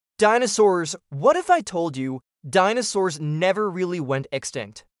Dinosaurs. What if I told you dinosaurs never really went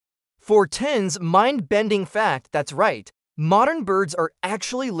extinct? For Ten's mind-bending fact, that's right. Modern birds are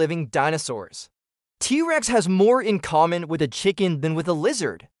actually living dinosaurs. T-Rex has more in common with a chicken than with a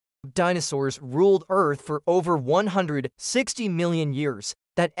lizard. Dinosaurs ruled Earth for over 160 million years.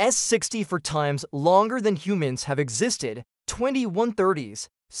 That's 64 times longer than humans have existed. 2130s.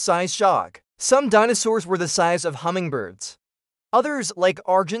 Size shock. Some dinosaurs were the size of hummingbirds. Others, like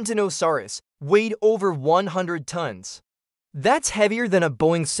Argentinosaurus, weighed over 100 tons. That's heavier than a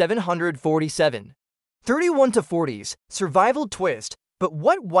Boeing 747. 31 to 40s. Survival twist. But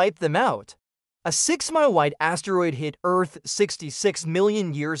what wiped them out? A 6-mile-wide asteroid hit Earth 66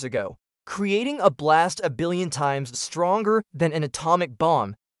 million years ago, creating a blast a billion times stronger than an atomic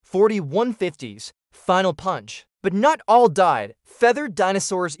bomb. 4150s. Final punch. But not all died. Feathered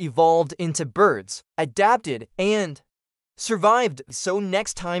dinosaurs evolved into birds, adapted, and survived. So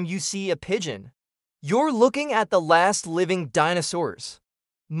next time you see a pigeon, you're looking at the last living dinosaurs.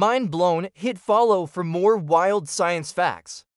 Mind blown? Hit follow for more wild science facts.